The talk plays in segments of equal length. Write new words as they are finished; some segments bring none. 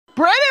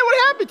Brandon,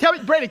 what happened? Tell me,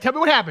 Brandon, tell me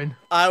what happened.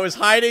 I was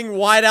hiding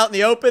wide out in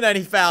the open, and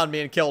he found me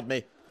and killed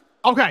me.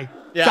 Okay,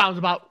 sounds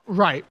about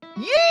right.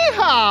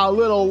 Yeehaw,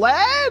 little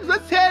lads.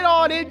 Let's head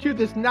on into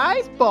this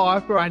nice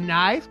bar for a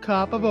nice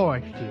cup of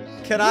orange juice.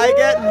 Can I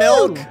get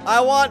milk? I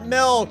want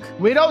milk.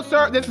 We don't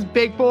serve, this is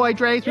big boy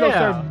drinks. We don't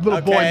serve little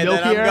boy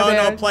milk here. I'm going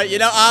to a place. You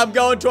know, I'm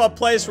going to a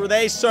place where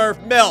they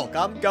serve milk.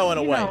 I'm going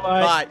away. You know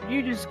Bye.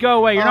 You just go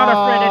away. You're not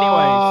our friend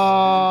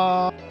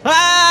anyways.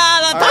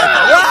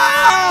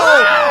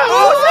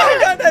 Oh my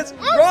goodness!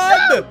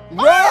 Run!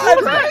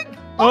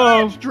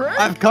 Run!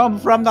 I've come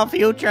from the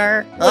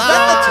future. Was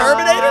that the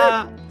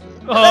Terminator?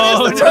 That is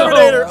the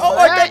Terminator. Oh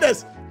my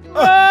goodness!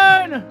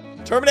 Run!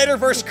 Terminator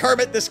versus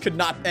Kermit. This could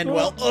not end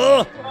well.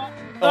 Ugh.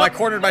 Oh, I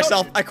cornered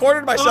myself. I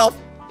cornered myself.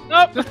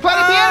 Nope. Just play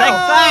the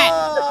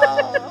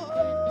piano.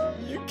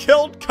 You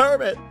killed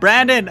Kermit.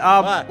 Brandon,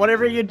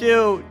 whatever you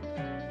do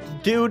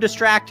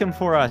distract him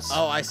for us.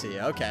 Oh, I see.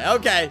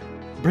 Okay.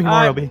 Bring him,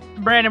 Obi.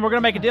 Brandon, we're gonna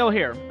make a deal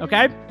here,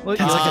 okay?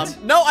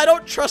 No, I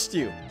don't trust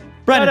you.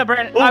 Brandon,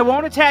 I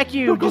won't attack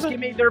you. Just give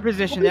me their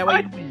position. That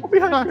way you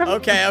win.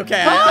 Okay. I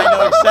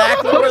know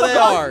exactly where they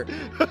are.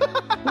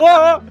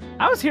 Whoa!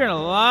 I was hearing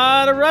a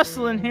lot of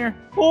rustling here.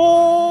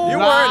 Oh, you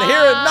weren't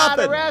hearing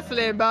nothing.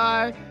 Wrestling,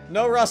 bye.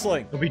 No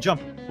rustling. Obi,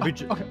 jump.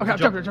 Okay, I'm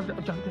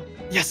jumping.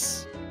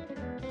 Yes.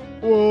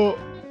 Whoa.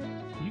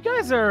 You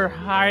guys are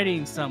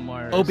hiding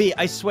somewhere. Obi,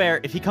 I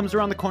swear, if he comes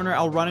around the corner,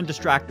 I'll run and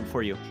distract him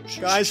for you.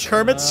 Guys,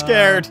 Kermit's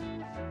scared.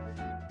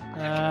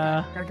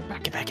 Gotta get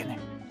back in there.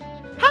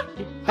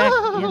 Get back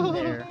in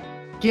there.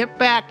 Get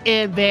back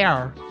in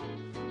there.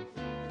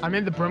 I'm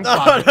in the broom Oh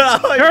closet. no!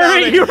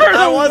 Kermit, you were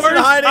I the wasn't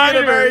worst hiding in a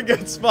hider. very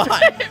good spot.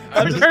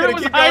 I'm just Kermit gonna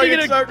was keep hiding going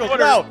in in a circles.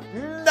 corner.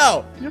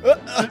 No.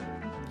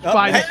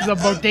 Fine, this is a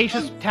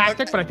bodacious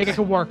tactic, but I think it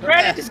could work.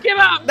 Brandon, just give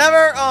up.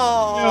 Never.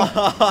 Oh.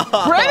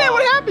 Brandon,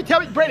 what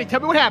happened? Brandon,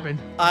 tell me what happened.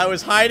 I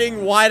was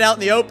hiding wide out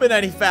in the open,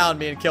 and he found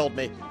me and killed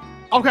me.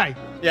 Okay,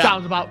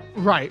 sounds about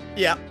right.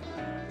 Yeah.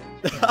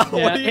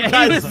 What are you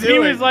guys doing? He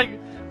was like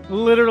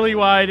literally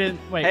wide in.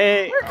 Wait,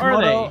 Hey, where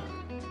are they?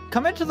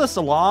 Come into the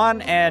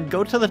salon and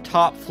go to the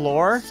top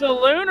floor.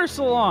 Saloon or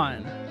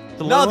salon?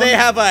 No, they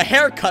have a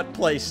haircut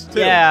place too.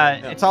 Yeah,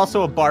 it's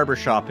also a barber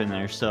shop in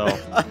there, so.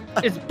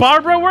 Is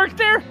Barbara work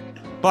there?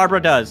 Barbara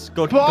does.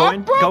 Go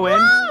in.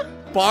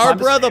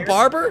 Barbara the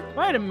barber?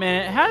 Wait a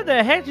minute. How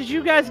the heck did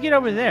you guys get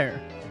over there?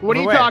 What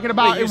are you talking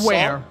about and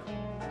where?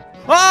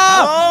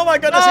 Oh my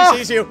goodness, he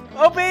sees you.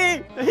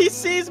 Obi, he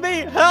sees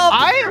me. Help!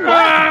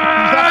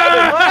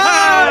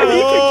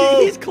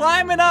 He's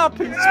climbing up.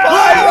 He's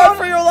Run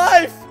for your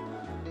life.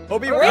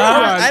 Obi, where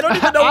are you? I don't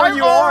even know where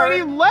you are. I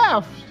already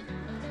left.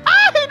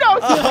 He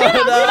knows.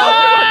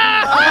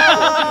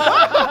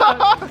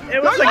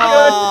 It was a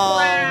good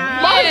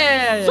plan. My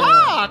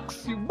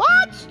socks, you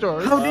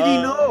monsters. How did he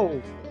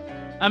know?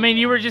 I mean,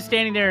 you were just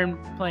standing there and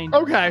playing.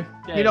 Okay,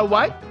 you know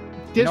what?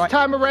 This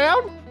time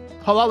around,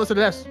 hold on, listen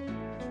to this.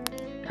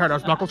 Heard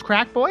those knuckles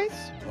crack, boys?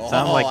 Oh,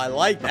 I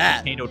like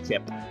that. Potato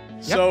chip.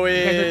 So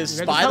is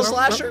Spy the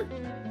Slasher?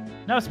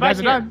 No, Spy's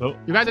You guys are done.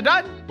 You guys are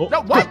done?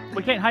 No, what?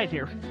 We can't hide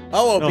here.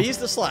 Oh, B's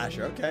the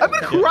Slasher. Okay. I'm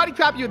gonna karate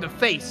chop you in the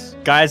face.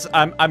 Guys,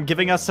 I'm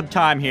giving us some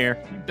time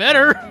here. You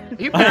better.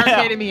 You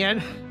barricaded me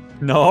in.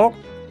 No.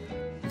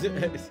 Is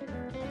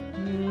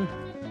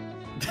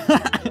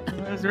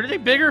there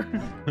anything bigger?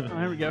 Oh,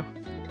 there we go.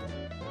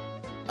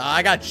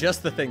 I got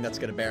just the thing that's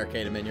gonna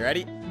barricade him in. You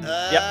ready?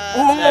 Yeah.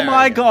 Oh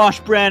my gosh,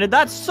 Brandon,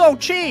 that's so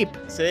cheap.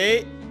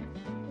 See?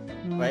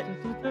 Wait.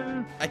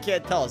 I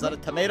can't tell. Is that a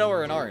tomato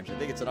or an orange? I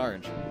think it's an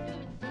orange.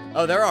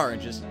 Oh, they're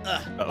oranges.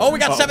 Oh, we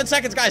got 7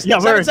 seconds, guys. Yeah,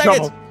 7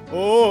 seconds.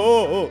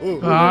 Oh.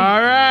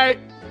 All right.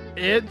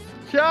 It's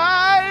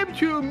time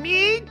to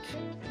meet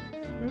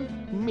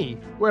me.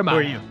 Where am I?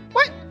 Where are you?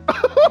 What?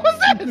 What was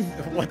this?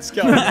 What's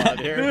going on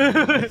here?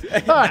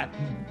 All right.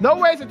 No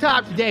waste of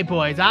time today,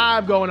 boys.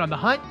 I'm going on the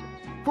hunt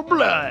for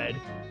blood.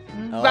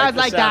 You guys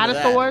like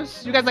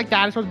dinosaurs? You guys like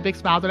dinosaurs with big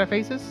smiles on their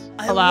faces?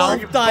 I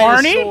love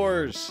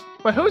dinosaurs.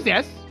 But who's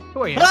this?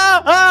 Who are you?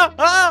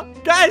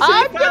 Guys,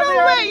 I'm gonna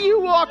let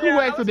you walk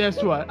away from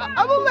this one. I'm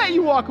gonna let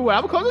you walk away.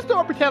 I'm gonna close this door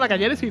and pretend like I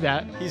didn't see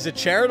that. He's a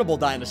charitable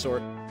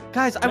dinosaur.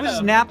 Guys, I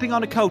was napping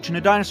on a couch and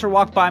a dinosaur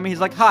walked by me. He's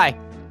like, hi.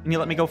 And you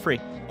let me go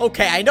free.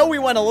 Okay, I know we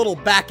went a little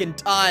back in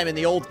time in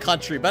the old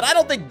country, but I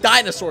don't think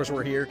dinosaurs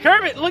were here.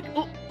 Kermit, look.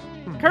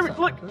 Kermit,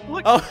 look.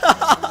 Oh.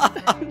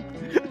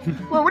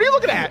 Well, what are you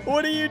looking at?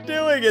 What are you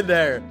doing in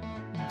there?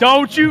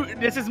 Don't you.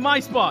 This is my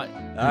spot.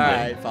 All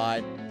right,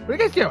 fine. What are you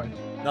guys doing?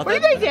 Nothing? What are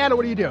you guys doing?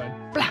 What are you doing?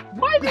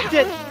 Why did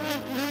it?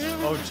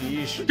 Oh,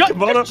 jeez. Shut it.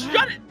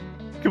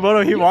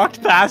 Komodo, he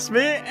walked past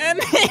me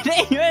and he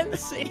didn't even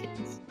see.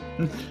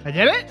 I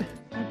did it?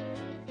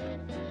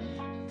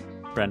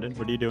 Brendan,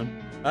 what are you doing?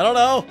 I don't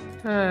know.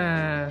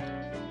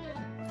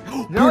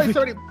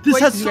 Perfect. This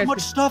has so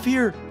much stuff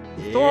here.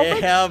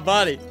 Yeah,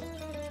 buddy.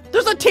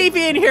 There's a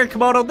TV in here,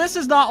 Komodo. This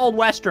is not old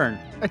Western.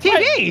 A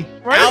TV?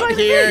 Out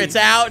here. It's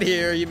out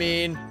here, you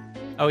mean?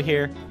 Oh,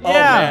 here. Oh,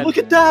 yeah, man. Look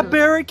at that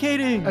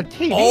barricading. A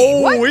TV?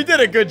 Oh, what? we did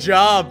a good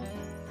job.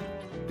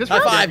 This High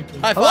five.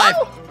 High five.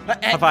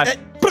 High five.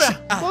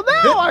 Well,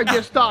 now I'm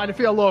just starting to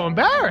feel a little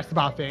embarrassed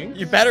about things.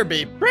 You better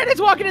be.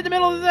 Brandon's walking in the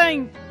middle of the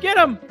thing. Get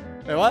him.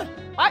 Wait, what?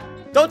 What?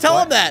 Don't tell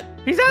him that.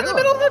 He's out in the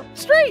middle of the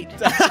street.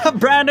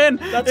 Brandon,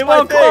 That's it my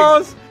won't thing.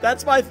 close.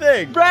 That's my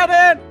thing.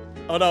 Brandon,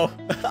 Oh no.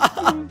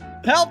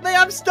 help me,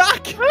 I'm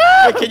stuck.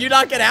 Wait, can you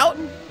not get out?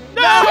 No.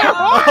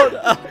 Oh,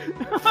 no.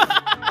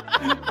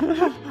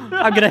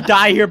 I'm gonna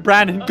die here,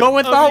 Brandon. Go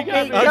without me.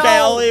 Okay, Go.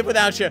 I'll leave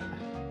without you.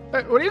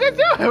 What are you guys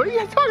doing? What are you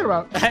guys talking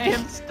about? I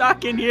am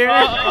stuck in here.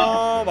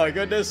 Oh my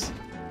goodness.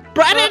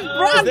 Brandon,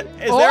 run. Is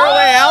there a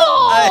way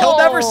out? He'll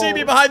never see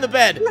me behind the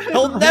bed.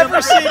 He'll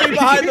never see me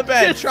behind the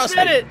bed. Just Trust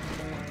spit me. it.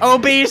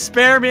 OB,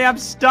 spare me. I'm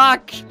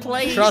stuck.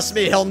 Please. Trust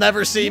me, he'll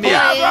never see me. Run,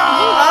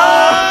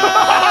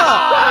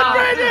 Ah!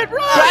 Brandon,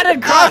 run.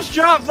 Brandon, cross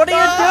jump. What are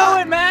you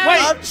doing, man?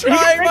 Wait. I'm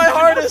trying my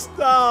hardest.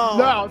 Oh.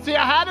 No, see,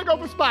 I had to go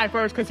for Spy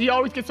first because he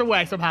always gets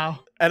away somehow.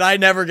 And I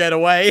never get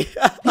away.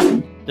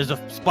 There's a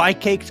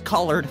Spycakes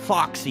colored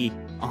FOXY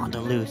on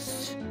the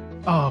loose.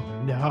 Oh,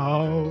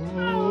 no.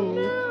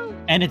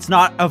 And it's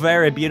not a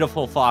very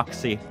beautiful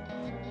FOXY.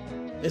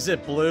 Is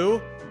it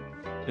blue?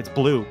 It's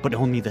blue, but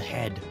only the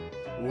head.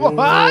 What?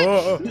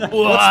 Whoa. What's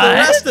the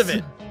rest of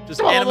it?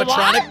 Just What?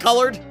 animatronic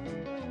colored?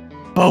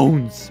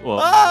 Bones. Well,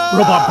 Ah!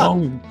 robot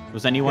bone.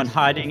 Was anyone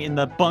hiding in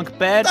the bunk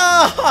bed?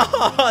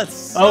 Oh,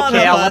 son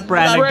Okay, of I'll a- let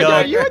Brandon Brandon, go.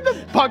 are you in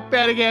the bunk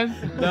bed again?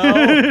 No.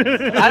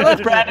 I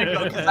let Brandon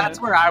go because that's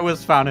where I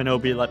was found, and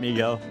OB let me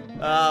go.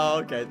 Oh,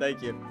 okay,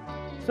 thank you.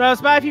 So,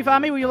 Spy, if you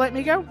find me, will you let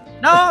me go?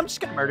 No, I'm just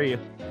gonna murder you.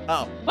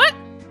 Oh. What?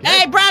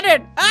 Hey,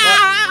 Brandon!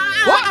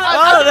 What?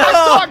 I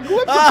saw a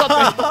glimpse of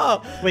something.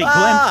 Oh, Wait,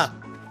 ah.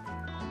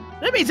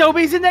 That means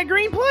Obi's in that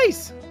green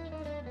place.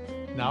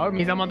 No, it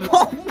means I'm on the...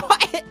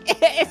 What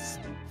is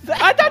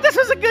I thought this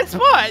was a good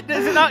spot.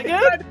 Is it not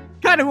good?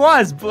 Kind of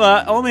was,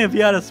 but only if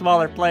you had a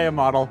smaller player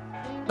model.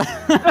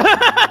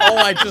 Oh,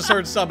 I just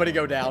heard somebody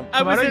go down.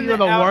 I was Camodo, in you're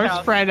the worst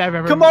outhouse. friend I've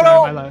ever met in my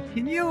Komodo, life.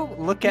 can you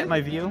look at my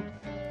view?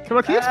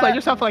 Camodo, can you explain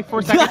yourself for like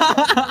 4 seconds?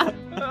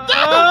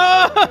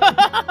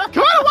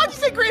 Camodo, why'd you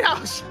say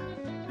greenhouse?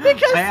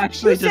 Because I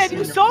actually you said just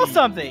you said saw feet.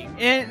 something,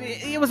 and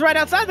it was right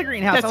outside the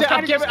greenhouse. I That's was it. trying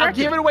I'm to giving, distract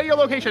you. away your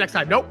location next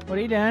time. Nope. What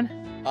are you doing?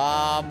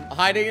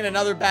 Hiding in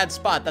another bad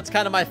spot. That's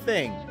kind of my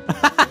thing.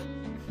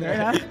 Fair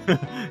enough.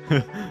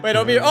 Wait,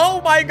 over here.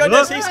 Oh my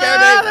goodness, he scared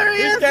Ah, me. there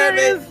he is, scared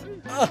there he me.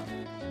 Ugh.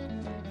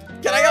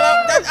 Can I get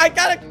up? I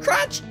gotta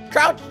crouch,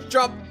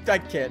 jump. I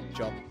can't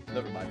jump.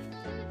 Never mind.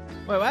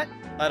 Wait, what?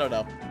 I don't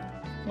know.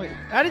 Wait,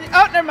 how did you?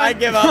 Oh, never I mind.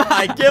 give up.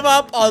 I give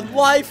up on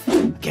life.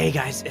 Okay,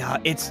 guys,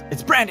 it's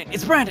Brandon.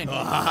 It's Brandon. We're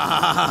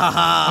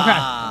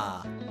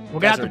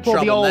gonna have to pull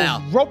the old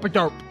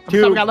rope-a-dope.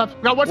 Two, We got left.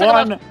 We got 1 second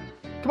one. left.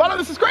 Come on,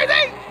 this is crazy.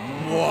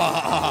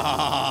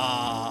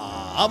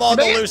 I'm on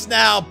the Man. loose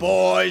now,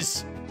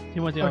 boys. He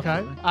went the Okay.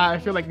 opposite way. I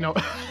feel like no.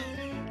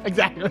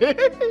 Exactly.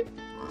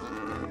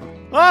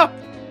 Oh! I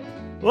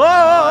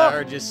Whoa!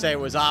 heard you say it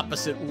was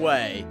opposite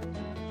way.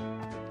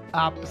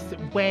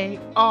 Opposite way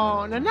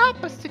on an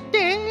opposite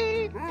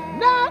day.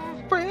 Not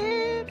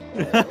friend.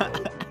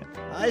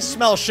 I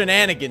smell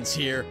shenanigans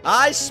here.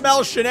 I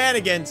smell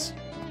shenanigans.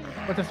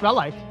 What's it smell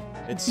like?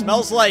 It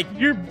smells like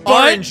Your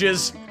butt?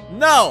 oranges.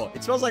 No,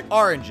 it smells like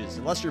oranges,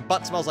 unless your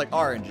butt smells like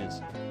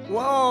oranges.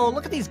 Whoa,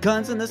 look at these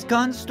guns in this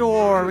gun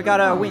store. We got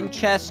a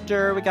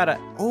Winchester, we got a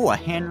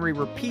Henry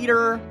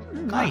repeater.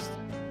 Nice.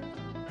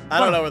 I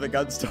don't know where the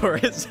gun store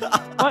is.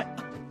 What?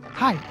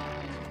 Hi.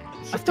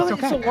 I still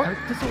think this will work.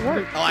 This will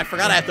work. Oh, I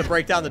forgot I have to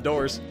break down the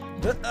doors.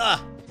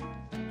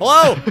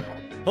 Hello?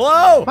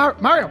 Hello?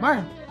 Mario.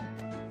 What?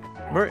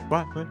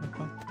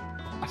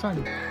 I saw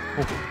you.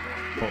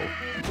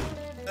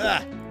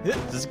 This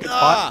is a good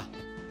spot.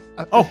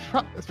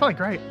 It's probably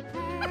great.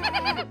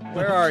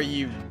 Where are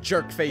you,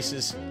 jerk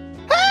faces?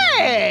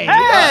 Hey!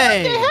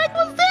 Hey! What the heck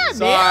was that, man?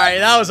 Sorry,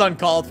 that was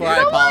uncalled for. You I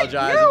know what?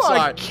 apologize. You I'm are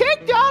sorry.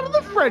 kicked out of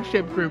the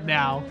friendship group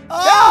now. That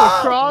was Ah!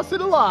 crossing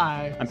the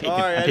line. I'm peeking.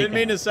 Sorry, I'm I didn't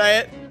mean to say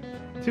it.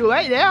 Too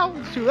late now.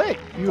 It's too late.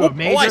 You have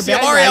made I your see a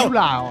bed Mario. now you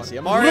lie I on. see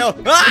a Mario.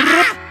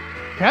 Ah!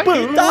 Okay.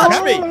 He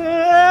dodged me.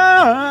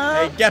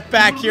 Hey, Hey, get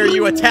back here,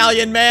 you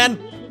Italian man.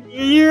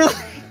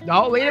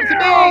 No, lead him to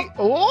me.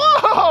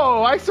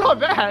 Whoa! I saw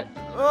that.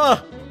 Ugh.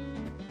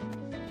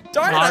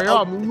 Darn it. Mario,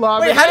 I'm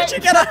loving Wait, how it. did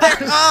you get up there?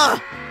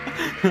 Ah!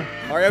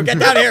 Mario, get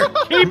down here.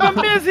 Keep him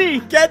busy.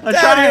 Get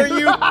down here,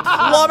 you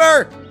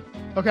plumber.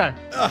 Okay.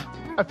 Ugh.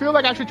 I feel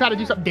like I should try to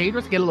do something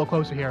dangerous. Get a little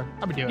closer here.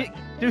 I'm gonna do it.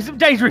 Do some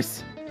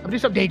dangerous. I'm gonna do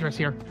something dangerous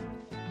here.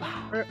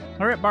 All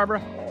right,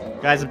 Barbara.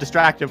 Guys, I'm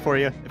distracted for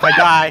you. If I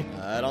die.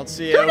 I don't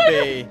see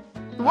OB.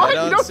 What?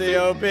 I You don't see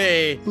OB.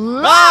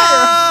 Liar!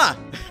 Ah!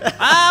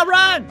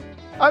 Run!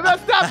 I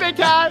messed up big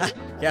time.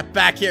 Get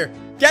back here.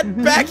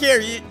 Get back here.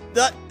 You.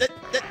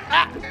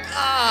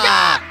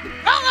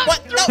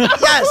 What? No.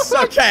 Yes.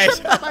 Okay.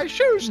 My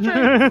shoestring.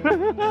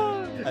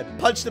 I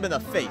punched him in the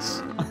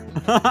face.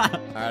 All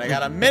right. I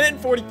got 1 minute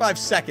and 45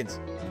 seconds.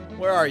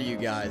 Where are you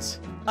guys?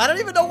 I don't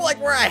even know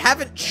where I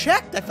haven't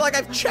checked. I feel like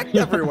I've checked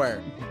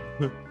everywhere.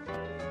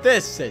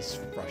 This is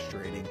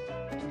frustrating.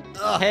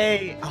 Ugh.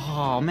 Hey,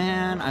 oh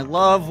man, I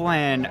love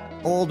when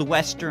old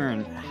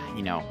Western,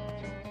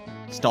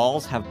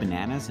 stalls have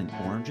bananas and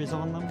oranges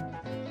on them?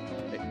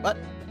 Wait, what?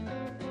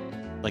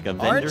 Like a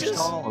vendor Oranges?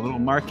 stall, a little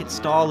market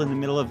stall in the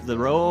middle of the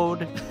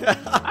road.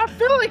 I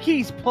feel like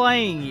he's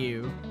playing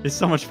you. He's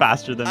so much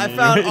faster than I me.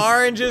 found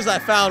oranges. I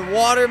found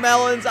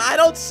watermelons. I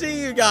don't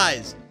see you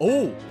guys.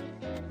 Oh.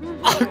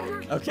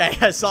 Okay,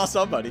 I saw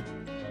somebody.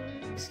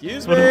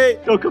 Excuse me.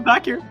 Go come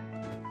back here.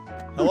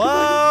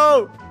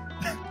 Hello?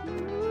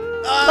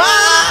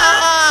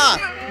 Ah!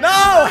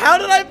 No! How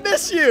did I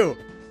miss you?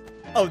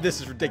 Oh,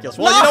 this is ridiculous.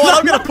 Well, you know what?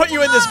 I'm gonna put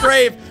you in this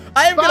grave.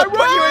 I am gonna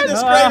put you in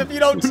this grave if you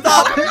don't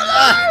stop.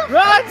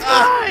 Run,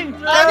 fine!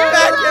 Get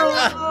back here!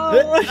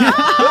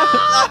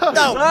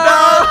 No!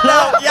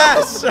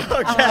 Yes.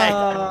 Okay.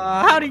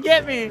 How'd he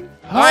get me?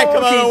 All right,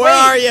 Camodo, where wait.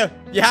 are you?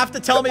 You have to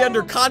tell me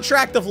under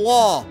contract of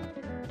law.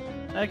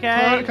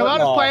 Okay.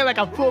 Camodo's playing like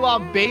a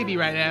full-on baby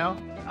right now.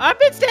 I've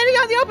been standing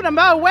out in the open. I'm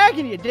not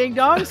wagging you, ding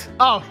dongs.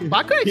 Oh,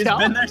 I couldn't He's tell.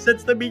 been there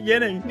since the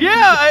beginning.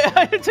 Yeah,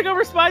 I took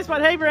over Spy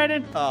Spot. Hey,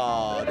 Brandon.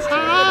 Oh, it's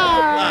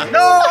Hi.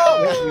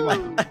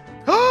 no!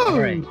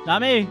 Right.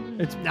 Not me.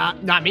 It's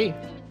not me.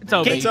 It's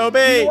Obi. It's Obi.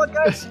 You know what,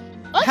 guys?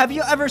 Have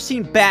you ever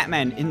seen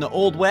Batman in the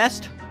Old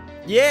West?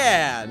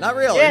 Yeah, not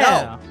really.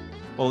 Yeah.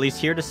 Well, he's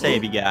here to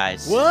save you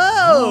guys. No. Whoa!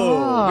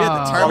 Oh. We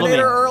had the Follow me.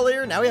 Terminator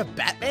earlier. Now we have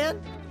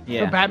Batman. So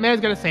Yeah.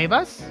 Batman's gonna save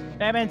us?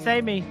 Batman,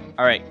 save me.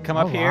 All right, come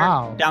up Oh, here.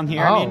 wow. Down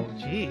here, Oh, I mean.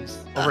 jeez.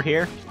 Over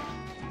here.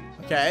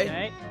 Okay.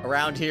 Okay.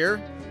 Around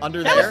here.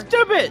 Under That was there.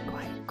 stupid.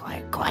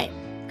 Quiet.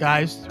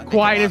 Guys, I'm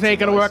quiet making as lots ain't of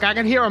gonna noise. work. I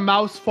can hear a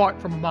mouse fart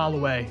from a mile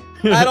away.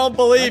 I don't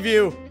believe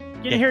you.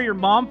 You can hear your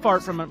mom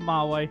fart from a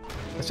mile away.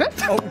 That's it?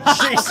 Oh,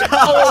 jeez.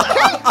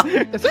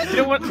 That's it?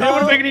 Didn't want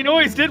to make any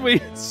noise, did we?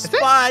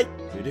 Spy.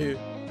 Bidoo,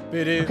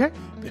 bidoo, Okay.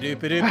 bidoo,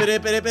 bidoo, bidoo, bidoo,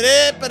 bidoo,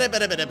 bidoo,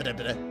 bidoo, bidoo, bidoo,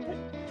 bidoo.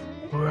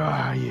 Where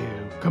are you?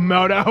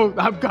 Komodo,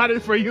 I've got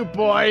it for you,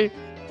 boy.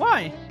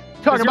 Why?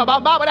 Talking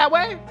about Mama that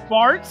way?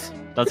 Farts?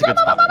 That's a good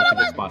spot. That's a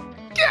good spot.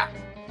 Yeah.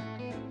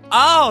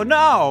 Oh,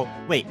 no.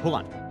 Wait, hold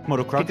on.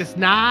 Moto Get crouch. this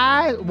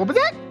nice. What was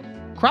that?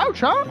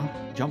 Crouch, huh?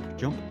 Jump.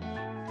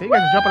 Hey, you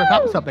guys are jumping on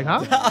top of something,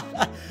 huh?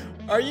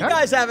 Are you Huh?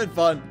 guys having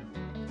fun?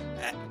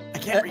 I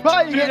can't reach.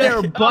 Well, you get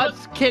their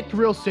butts kicked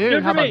real soon.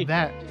 Good How for me. about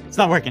that? It's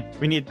not working.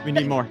 We need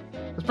more.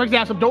 Let's break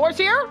down some doors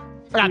here.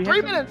 I got We 3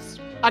 have- minutes.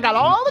 I got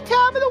all the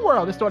time in the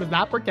world. This door does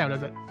not break down,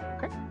 does it?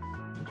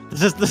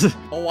 This is.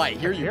 Oh, I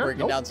hear you Here? breaking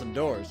Nope. down some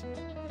doors.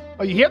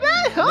 Oh, you hear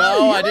that? Huh?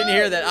 No, You I hear didn't that?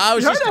 hear that. I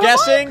was You heard just that?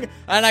 guessing,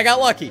 and I got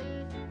lucky.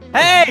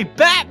 Hey,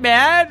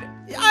 Batman!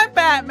 I'm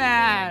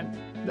Batman.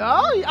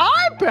 No,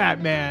 I'm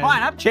Batman.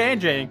 Fine, I'm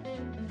changing.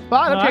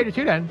 Fine, I'm Huh? changing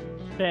too then.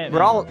 Batman.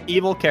 We're all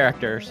evil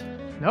characters.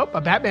 Nope,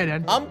 I'm Batman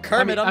then. I'm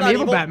Kermit. I'm I'm not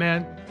evil evil.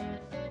 Batman.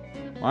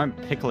 Well, I'm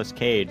Pickles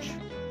Cage.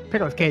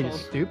 Pickles Cage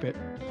is stupid.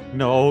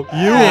 No, you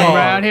Look are.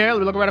 around here. Let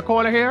me look around the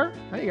corner here.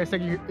 Hey, you guys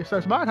think you're so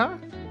smart, huh?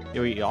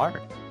 You are.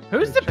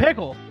 Who's the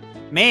pickle?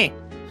 Me.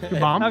 Your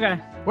mom. Okay.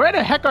 Where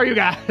the heck are you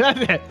guys? That's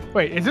it.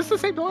 Wait, is this the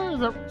same door?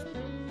 Is it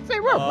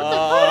same room? What the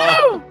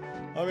Oh.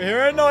 I'm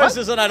hearing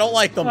noises, and I don't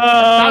like them.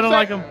 I don't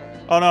like him.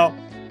 Oh no.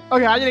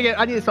 Okay,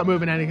 I need to start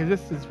moving in because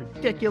this is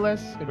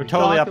ridiculous. and We're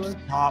totally up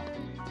ridiculous. top.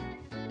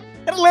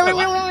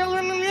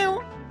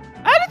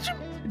 How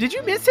did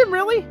you miss him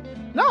really?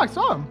 No, I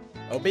saw him.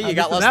 OB, I you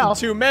got missed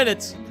less him than 2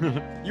 minutes.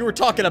 You were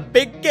talking a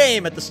big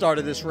game at the start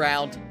of this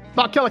round.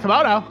 About killing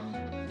Camodo.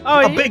 Oh,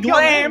 A you big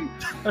killed him. lame.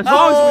 As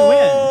long as we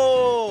win.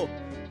 Oh!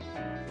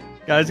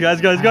 Guys. Hey.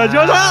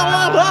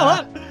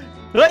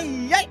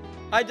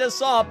 I just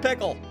saw a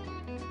pickle.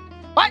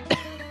 What?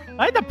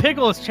 I think the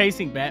pickle is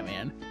chasing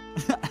Batman.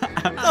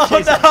 I'm Oh,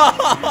 chasing- no!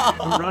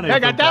 I'm running I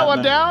got from that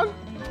one Batman. down.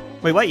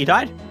 Wait, what? You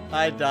died?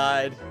 I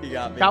died. You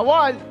got me. Got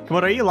one. Come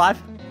on, are you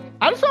alive?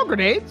 I just saw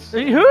grenades. Who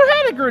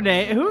had a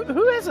grenade?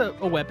 Who has a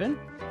weapon?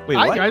 Wait,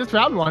 I what? just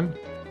found one.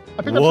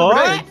 I picked up What?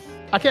 some grenades.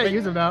 I can't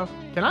use them though.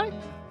 Can I?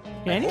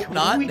 Can you? Hope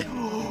not.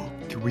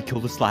 Can we kill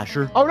the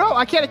slasher? Oh no,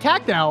 I can't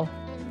attack now.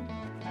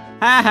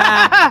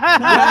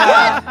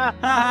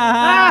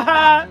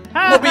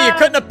 OB, you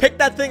couldn't have picked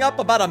that thing up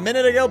about a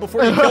minute ago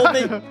before you killed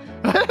me?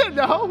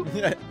 No.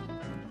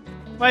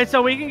 Wait,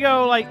 so we can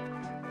go like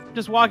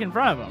just walk in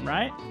front of him,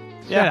 right?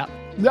 Shut up.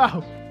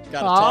 No.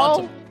 Gotta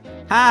taunt him.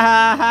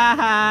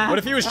 What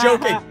if he was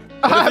joking? What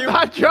if I'm you...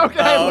 not joking.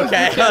 I Oh, was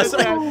okay. just I was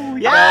like,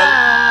 kidding.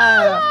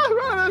 Yeah!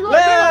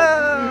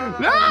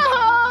 No!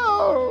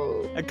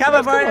 I'm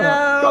coming for you!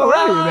 Go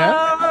away, man.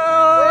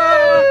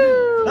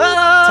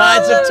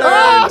 Tides have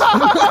turned.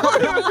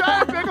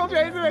 Pickle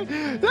chasing me.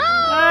 No!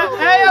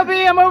 Hey, LB,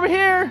 I'm over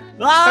here.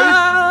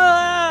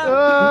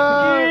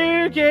 Ah!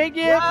 You can't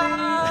get me.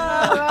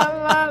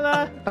 La, la,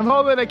 la. I'm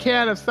holding a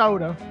can of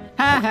soda.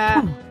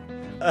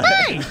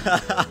 Hey!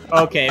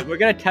 Okay, we're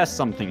gonna test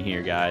something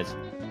here, guys.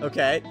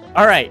 Okay.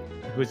 All right,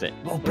 who's it?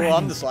 Oh,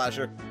 I'm the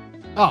slasher.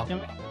 Oh, Can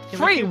we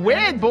free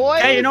win, boy.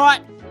 Hey, you know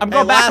what? I'm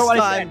going back to last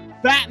what I time.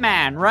 said.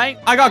 Batman, right?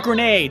 I got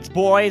grenades,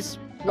 boys.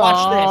 Watch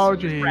Oh,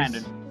 this. jeez.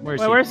 Brandon, where's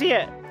Wait, he? where's he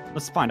at?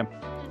 Let's find him.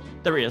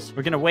 There he is.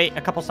 We're gonna wait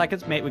a couple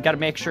seconds, mate. We gotta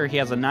make sure he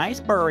has a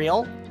nice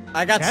burial.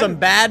 I got some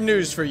bad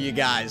news for you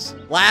guys.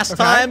 Last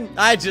time,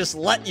 I just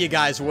let you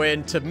guys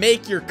win to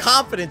make your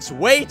confidence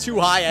way too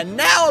high, and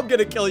now I'm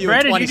gonna kill you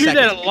in 20 seconds. you do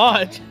that a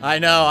lot. I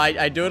know,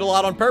 I do it a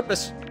lot on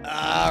purpose.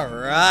 All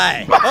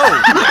right.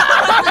 Oh.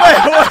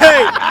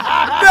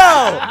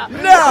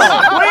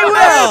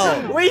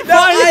 wait. No.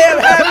 I am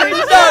having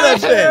none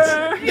of this.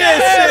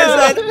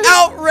 This is an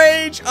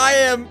outrage. I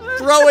am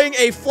throwing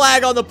a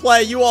flag on the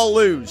play. You all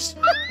lose.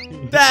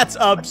 That's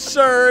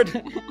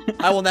absurd.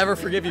 I will never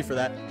forgive you for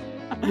that.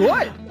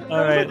 What?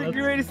 All right, the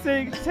greatest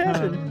thing that's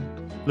happened.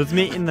 Let's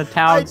meet in the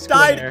town square.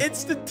 I died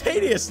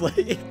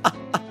instantaneously.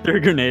 Threw a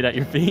grenade at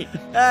your feet.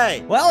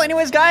 Hey. Well,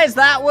 anyways, guys,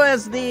 that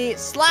was the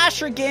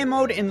Slasher game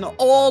mode in the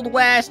Old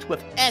West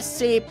with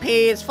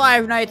SCPs,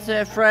 Five Nights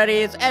at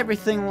Freddy's,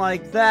 everything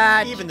like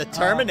that. Even the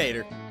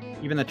Terminator.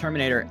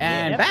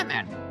 And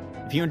Batman.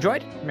 If you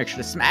enjoyed, make sure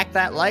to smack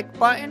that like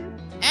button.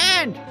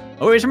 And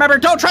always remember,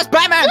 don't trust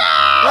Batman!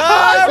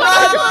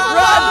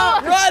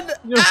 Run!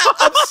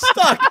 I'm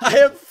stuck. I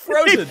am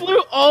frozen. He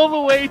flew all the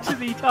way to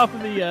the top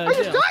of the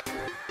jail.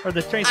 Or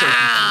the train station.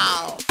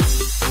 Ow!